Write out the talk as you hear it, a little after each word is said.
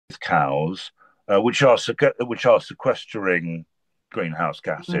cows, which are sequestering greenhouse Mm.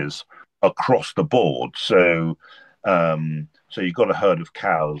 gases across the board. So you've got a herd of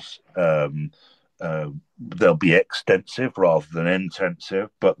cows. They'll be extensive rather than intensive,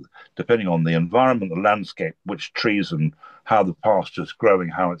 but depending on the environment, the landscape, which trees and how the pasture's growing,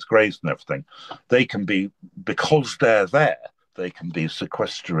 how it's grazed, and everything, they can be because they're there. They can be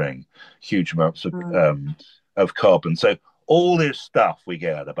sequestering huge amounts Mm. of carbon. So all this stuff we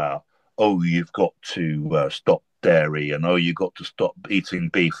get about, oh, you've got to stop dairy and oh, you've got to stop eating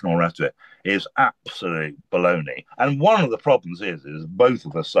beef and all that of it is absolute baloney. And one of the problems is both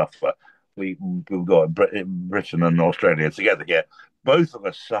of us suffer. We've got Britain and Australia together here. Both of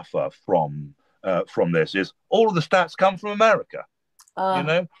us suffer from this. Is all of the stats come from America? You Uh,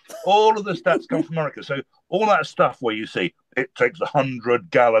 know, all of the stats come from America. So all that stuff where you see it takes 100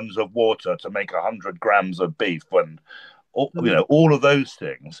 gallons of water to make 100 grams of beef, and mm. all of those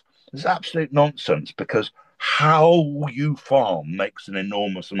things is absolute nonsense because how you farm makes an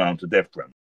enormous amount of difference.